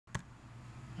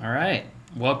All right,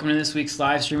 welcome to this week's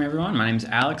live stream, everyone. My name is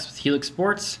Alex with Helixx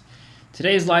Sports.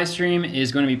 Today's live stream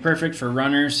is going to be perfect for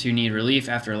runners who need relief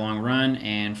after a long run,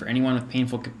 and for anyone with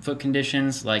painful foot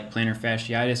conditions like plantar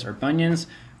fasciitis or bunions.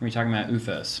 We're going to be talking about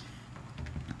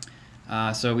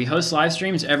OOFOS. So we host live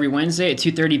streams every Wednesday at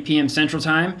 2:30 p.m. Central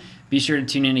Time. Be sure to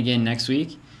tune in again next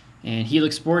week. And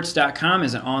HelixSports.com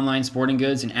is an online sporting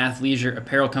goods and athleisure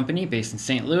apparel company based in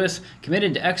St. Louis,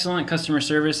 committed to excellent customer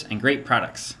service and great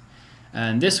products.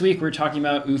 And this week we're talking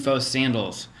about OOFOS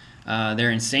sandals.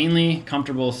 They're insanely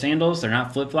comfortable sandals. They're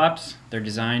not flip-flops. They're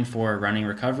designed for running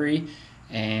recovery,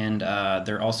 and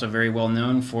they're also very well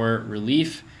known for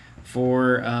relief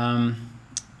for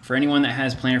anyone that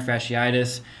has plantar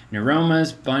fasciitis,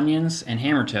 neuromas, bunions, and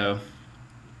hammer toe.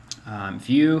 If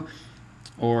you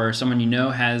or someone you know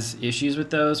has issues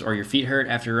with those, or your feet hurt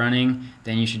after running,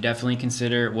 then you should definitely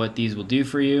consider what these will do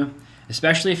for you,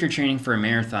 especially if you're training for a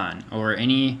marathon or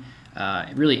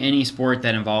really any sport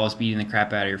that involves beating the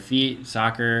crap out of your feet,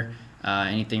 soccer,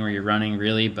 anything where you're running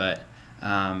really. But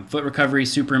foot recovery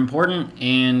is super important,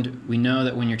 and we know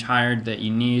that when you're tired that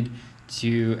you need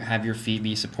to have your feet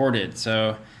be supported.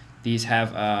 So these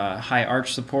have high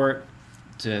arch support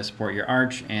to support your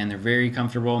arch, and they're very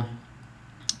comfortable.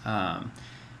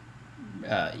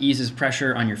 Eases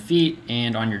pressure on your feet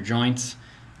and on your joints.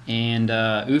 And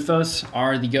OOFOS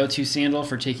are the go-to sandal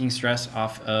for taking stress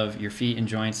off of your feet and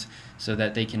joints so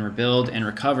that they can rebuild and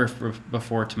recover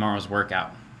before tomorrow's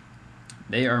workout.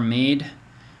 They are made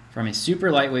from a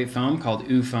super lightweight foam called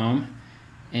OOFOS,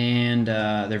 and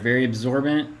they're very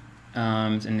absorbent,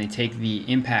 and they take the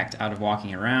impact out of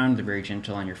walking around. They're very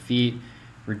gentle on your feet,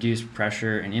 reduce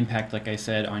pressure and impact, like I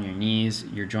said, on your knees,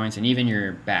 your joints, and even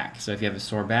your back. So if you have a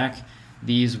sore back,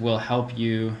 these will help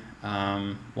you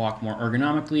walk more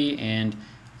ergonomically, and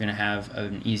you're going to have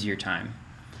an easier time.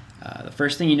 The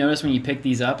first thing you notice when you pick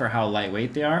these up are how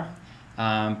lightweight they are,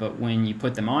 but when you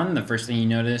put them on, the first thing you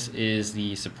notice is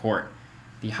the support.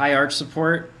 The high arch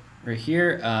support right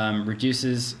here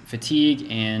reduces fatigue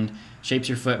and shapes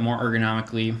your foot more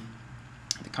ergonomically.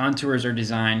 The contours are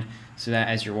designed so that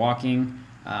as you're walking,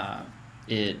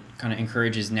 it kind of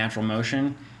encourages natural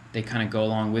motion. They kind of go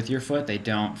along with your foot. They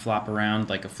don't flop around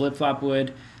like a flip-flop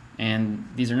would. And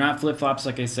these are not flip-flops,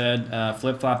 like I said.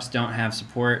 Flip-flops don't have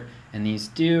support, and these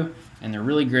do, and they're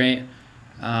really great.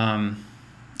 So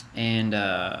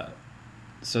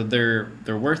they're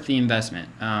worth the investment.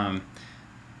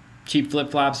 Cheap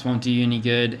flip-flops won't do you any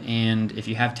good, and if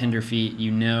you have tender feet,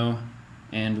 you know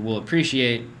and will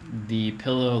appreciate the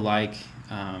pillow-like,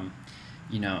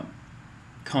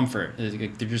 comfort.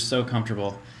 They're just so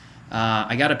comfortable.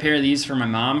 I got a pair of these for my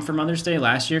mom for Mother's Day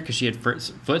last year because she had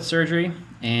foot surgery,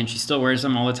 and she still wears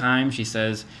them all the time. She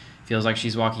says feels like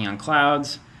she's walking on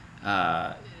clouds,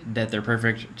 that they're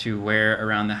perfect to wear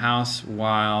around the house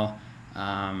while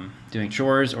doing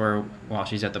chores or while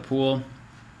she's at the pool.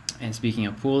 And speaking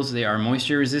of pools, they are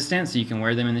moisture resistant, so you can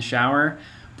wear them in the shower,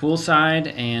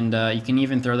 poolside, and you can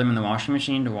even throw them in the washing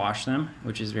machine to wash them,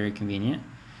 which is very convenient.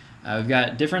 We've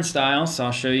got different styles, so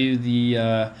I'll show you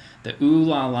the Ooh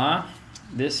La La.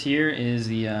 This here is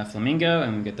the Flamingo,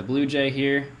 and we've got the Blue Jay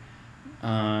here.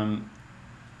 And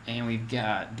we've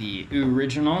got the Ooh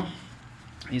Original.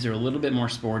 These are a little bit more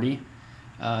sporty.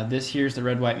 This here's the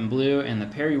red, white, and blue, and the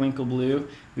periwinkle blue.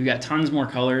 We've got tons more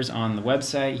colors on the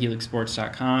website,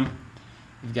 HelixSports.com.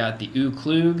 We've got the Ooh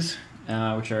Klugs,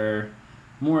 which are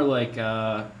more like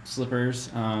slippers.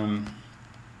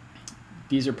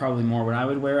 These are probably more what I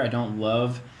would wear. I don't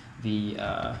love the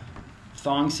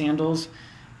thong sandals.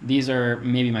 These are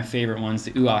maybe my favorite ones,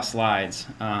 the OOFOS slides.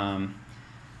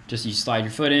 Just you slide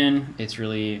your foot in. It's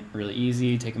really, really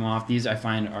easy. Take them off. These I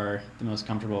find are the most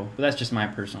comfortable, but that's just my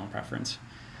personal preference.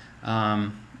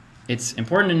 It's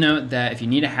important to note that if you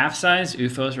need a half size,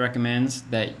 OOFOS recommends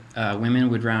that women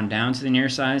would round down to the near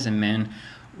size and men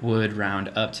would round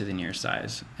up to the near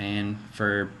size. And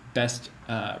for best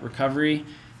recovery,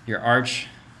 your arch,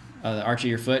 the arch of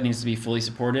your foot needs to be fully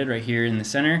supported right here in the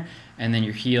center, and then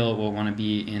your heel will want to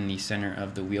be in the center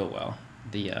of the wheel well,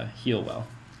 the heel well.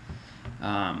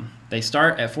 They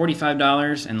start at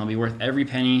 $45, and they'll be worth every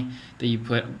penny that you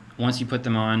put once you put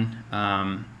them on.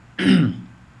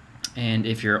 And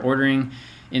if you're ordering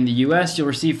in the U.S., you'll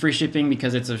receive free shipping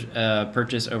because it's a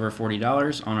purchase over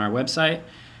 $40 on our website.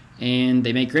 And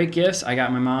they make great gifts. I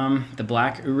got my mom the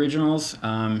black originals.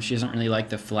 She doesn't really like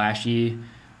the flashy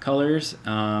colors,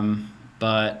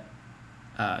 but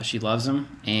she loves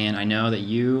them, and I know that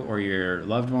you or your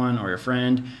loved one or your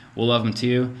friend will love them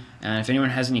too. And if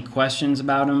anyone has any questions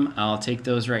about them, I'll take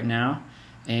those right now.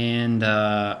 And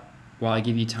while I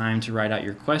give you time to write out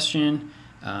your question,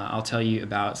 I'll tell you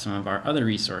about some of our other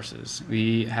resources.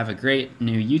 We have a great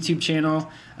new YouTube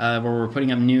channel where we're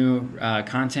putting up new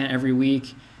content every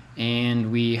week,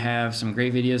 and we have some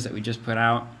great videos that we just put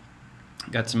out.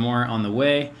 Got some more on the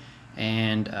way,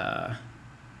 and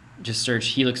just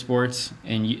search Helixx Sports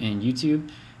in YouTube.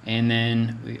 And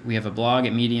then we have a blog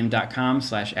at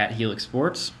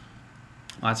medium.com/@HelixSports.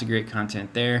 Lots of great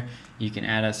content there. You can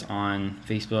add us on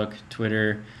Facebook,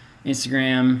 Twitter,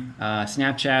 Instagram,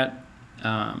 Snapchat,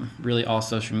 really all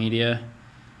social media.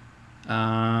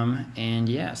 And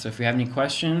yeah, so if you have any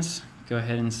questions, go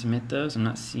ahead and submit those. I'm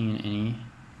not seeing any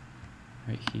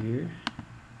right here.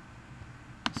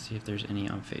 Let's see if there's any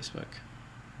on Facebook.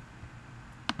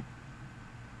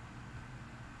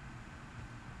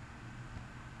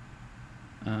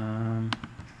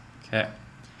 Okay.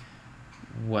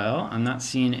 Well, I'm not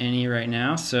seeing any right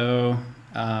now, so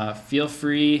feel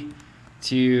free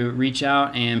to reach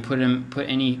out and put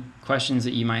any questions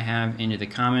that you might have into the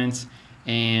comments,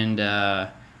 and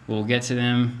we'll get to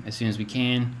them as soon as we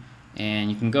can. And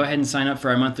you can go ahead and sign up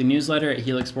for our monthly newsletter at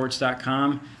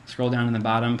helixsports.com. Scroll down to the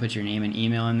bottom, put your name and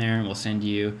email in there, and we'll send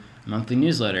you a monthly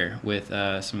newsletter with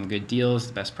some good deals,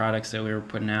 the best products that we were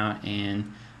putting out,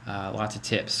 and lots of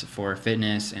tips for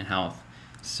fitness and health.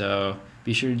 So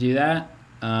be sure to do that.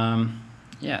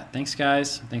 Yeah, thanks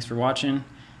guys. Thanks for watching.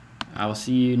 I will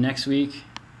see you next week,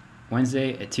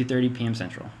 Wednesday at 2:30 p.m.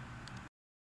 Central.